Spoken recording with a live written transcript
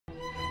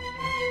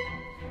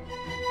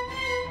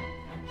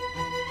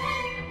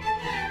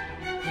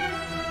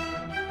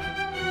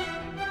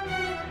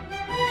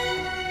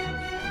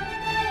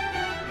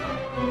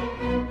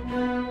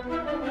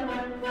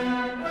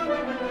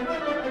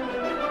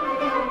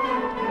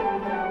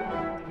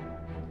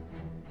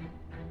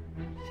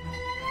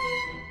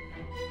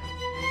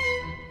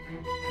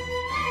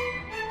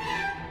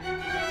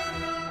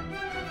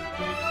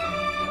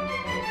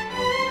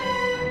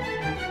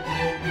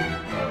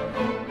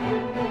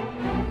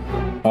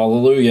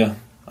Hallelujah,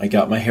 I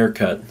got my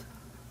haircut,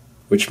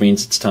 which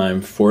means it's time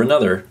for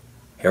another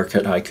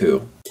haircut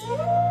haiku.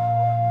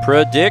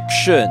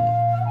 Prediction.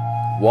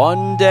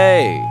 One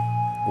day,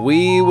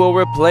 we will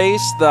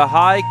replace the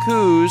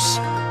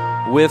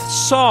haikus with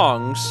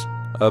songs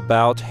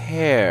about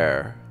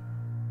hair.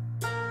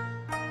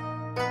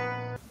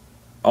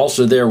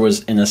 Also, there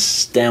was an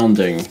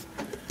astounding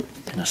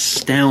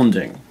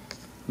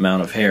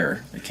amount of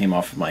hair that came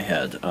off of my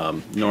head.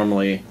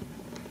 Normally,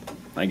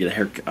 I get a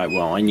haircut,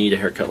 I need a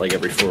haircut like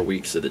every 4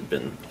 weeks. It had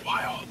been a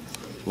while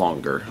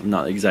longer. I'm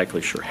not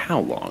exactly sure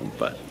how long,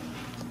 but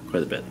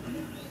quite a bit.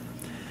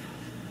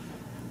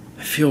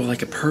 I feel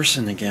like a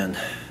person again.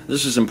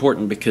 This is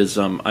important because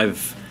I'm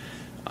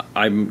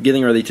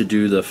getting ready to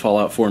do the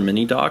Fallout 4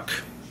 mini doc,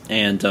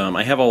 and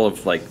I have all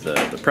of like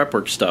the prep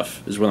work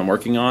stuff is what I'm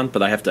working on,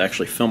 but I have to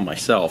actually film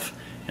myself,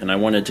 and I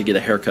wanted to get a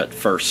haircut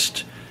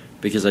first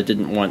because I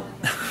didn't want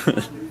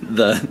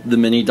the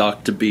mini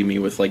doc to be me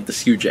with like this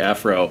huge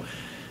afro,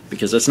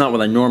 because that's not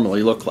what I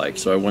normally look like.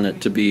 So I want it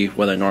to be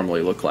what I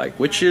normally look like,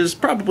 which is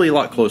probably a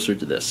lot closer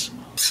to this.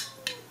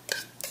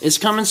 It's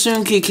coming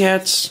soon, kitty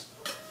cats.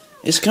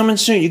 It's coming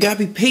soon. You gotta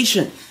be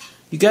patient.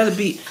 You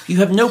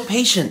have no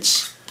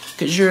patience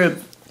because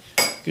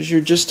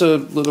you're just a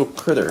little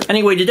critter.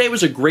 Anyway, today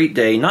was a great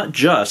day, not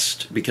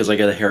just because I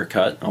got a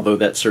haircut, although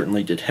that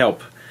certainly did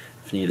help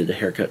if I needed a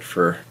haircut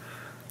for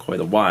quite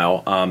a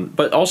while,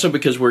 but also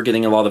because we're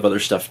getting a lot of other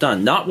stuff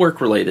done. Not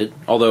work-related,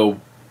 although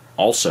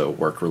also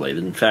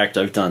work-related. In fact,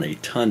 I've done a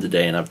ton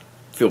today, and I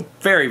feel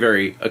very,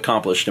 very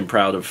accomplished and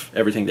proud of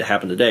everything that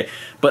happened today.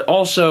 But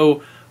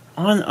also,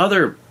 on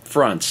other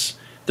fronts,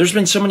 there's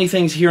been so many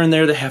things here and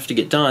there that have to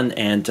get done,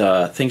 and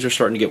things are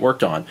starting to get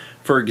worked on.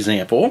 For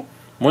example,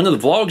 one of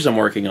the vlogs I'm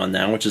working on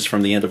now, which is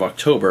from the end of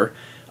October,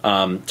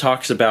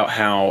 talks about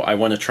how I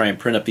want to try and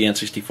print up the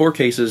N64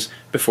 cases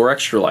before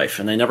Extra Life,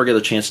 and I never get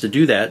a chance to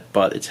do that,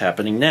 but it's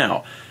happening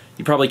now.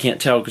 You probably can't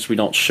tell because we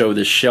don't show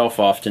this shelf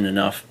often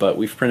enough, but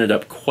we've printed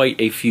up quite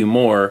a few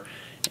more,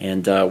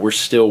 and we're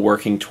still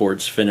working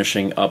towards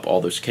finishing up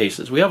all those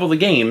cases. We have all the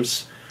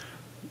games.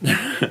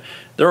 They're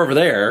over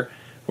there.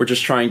 We're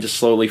just trying to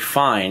slowly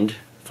finding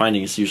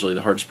is usually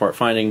the hardest part,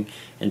 finding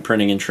and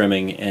printing and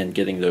trimming and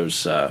getting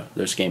those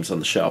games on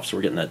the shelf, so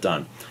we're getting that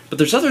done. But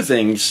there's other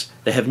things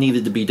that have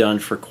needed to be done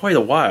for quite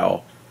a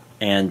while,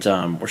 and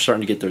we're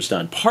starting to get those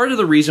done. Part of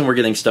the reason we're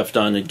getting stuff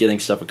done and getting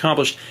stuff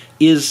accomplished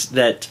is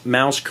that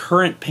Mal's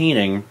current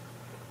painting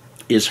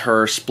is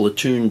her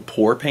Splatoon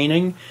pour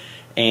painting,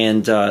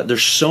 and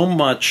there's so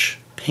much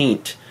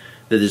paint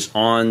that is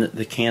on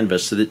the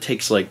canvas that it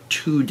takes like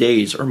 2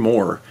 days or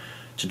more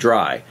to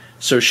dry.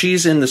 So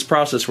she's in this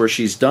process where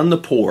she's done the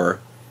pour,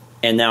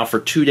 and now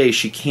for 2 days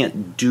she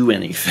can't do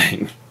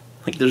anything.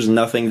 Like, there's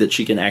nothing that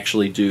she can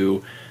actually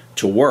do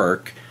to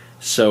work.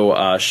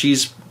 So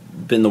she's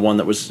been the one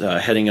that was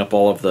heading up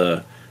all of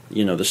the,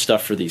 the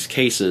stuff for these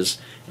cases,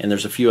 and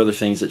there's a few other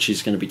things that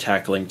she's going to be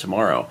tackling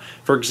tomorrow.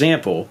 For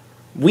example,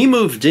 we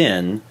moved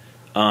in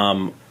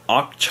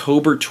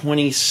October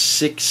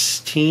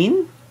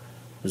 2016.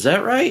 Is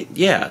that right?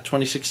 Yeah,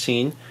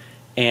 2016.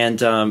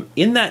 And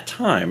in that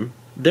time,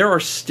 there are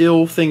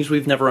still things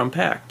we've never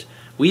unpacked.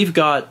 We've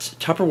got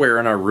Tupperware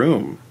in our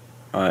room,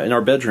 in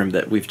our bedroom,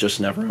 that we've just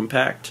never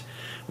unpacked.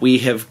 We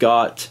have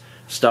got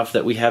stuff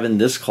that we have in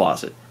this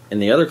closet, in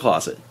the other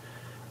closet,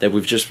 that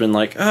we've just been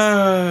like,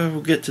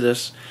 we'll get to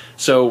this.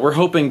 So we're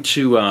hoping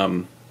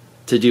to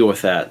deal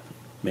with that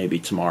maybe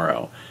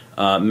tomorrow.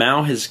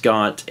 Mal has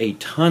got a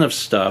ton of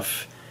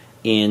stuff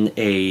in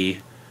a,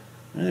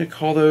 what do they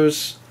call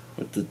those?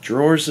 With the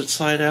drawers that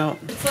slide out?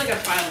 It's like a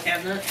file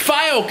cabinet.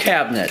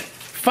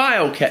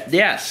 File cabinet!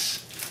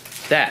 Yes,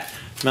 that.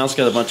 Mal's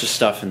got a bunch of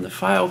stuff in the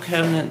file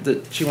cabinet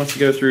that she wants to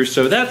go through.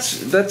 So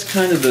that's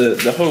kind of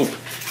the hope,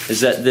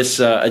 is that this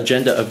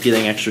agenda of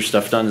getting extra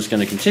stuff done is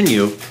going to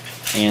continue,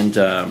 and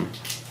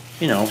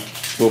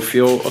we'll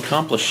feel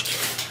accomplished,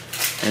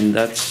 and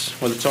that's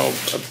what it's all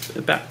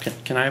about.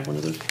 Can I have one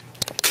of those?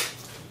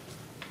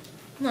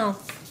 No.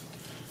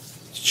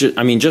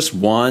 Just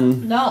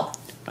one. No.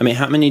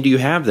 How many do you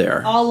have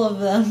there? All of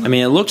them.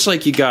 It looks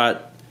like you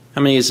got.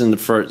 How many is in the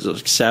first?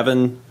 Like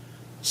seven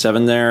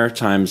there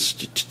times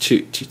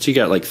two. You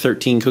got like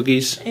 13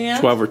 cookies. Yeah.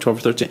 12 or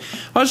 13.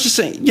 I was just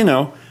saying,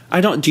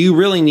 I don't. Do you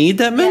really need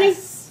that many?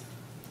 Yes.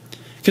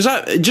 Because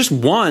just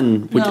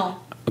one would.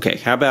 No. Okay,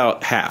 how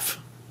about half?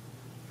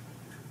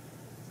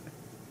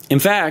 In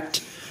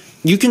fact,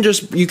 you can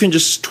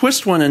just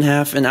twist one in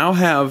half, and I'll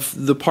have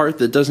the part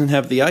that doesn't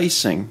have the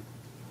icing.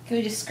 Can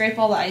we just scrape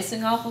all the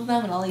icing off of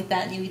them, and I'll eat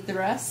that, and you eat the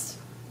rest?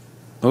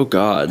 Oh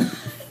God.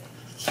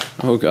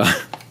 Oh God.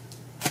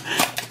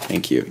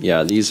 Thank you.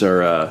 Yeah, these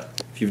are,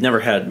 if you've never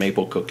had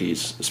maple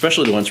cookies,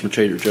 especially the ones from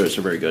Trader Joe's,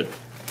 they're very good.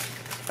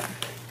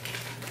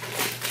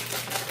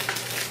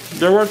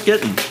 They're worth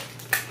getting.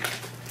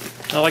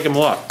 I like them a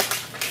lot.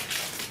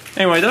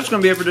 Anyway, that's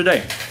going to be it for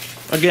today.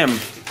 Again,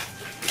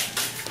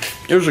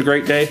 it was a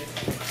great day.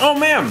 Oh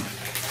man,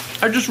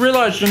 I just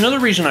realized another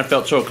reason I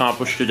felt so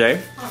accomplished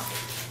today.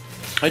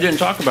 I didn't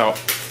talk about.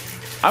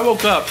 I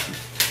woke up,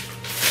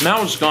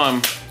 Mal was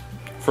gone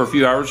for a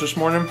few hours this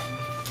morning.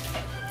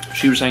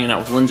 She was hanging out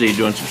with Lindsay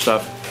doing some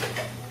stuff.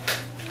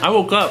 I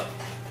woke up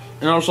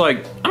and I was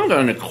like, I'm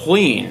going to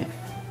clean.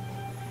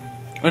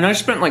 And I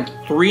spent like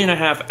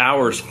 3.5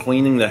 hours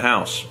cleaning the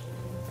house.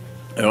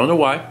 I don't know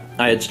why.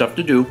 I had stuff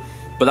to do.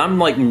 But I'm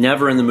like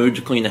never in the mood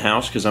to clean the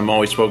house because I'm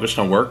always focused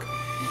on work.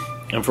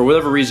 And for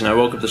whatever reason, I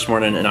woke up this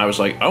morning and I was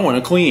like, I want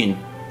to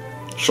clean.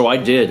 So I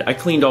did. I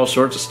cleaned all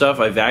sorts of stuff.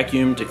 I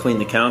vacuumed to clean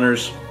the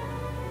counters.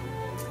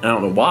 I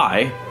don't know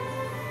why.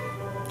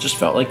 Just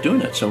felt like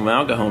doing it. So when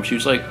Mal got home, she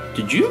was like,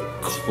 did you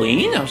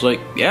clean? I was like,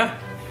 yeah.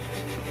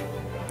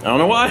 I don't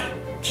know why.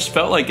 Just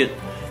felt like it.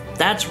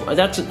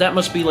 That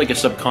must be like a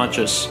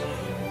subconscious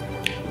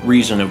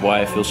reason of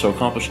why I feel so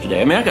accomplished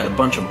today. I mean, I got a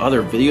bunch of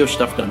other video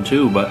stuff done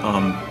too, but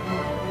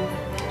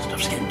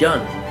stuff's getting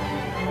done.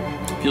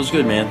 Feels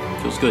good, man.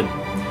 Feels good.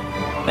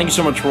 Thank you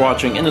so much for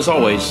watching, and as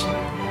always,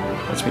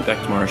 let's meet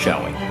back tomorrow,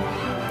 shall we?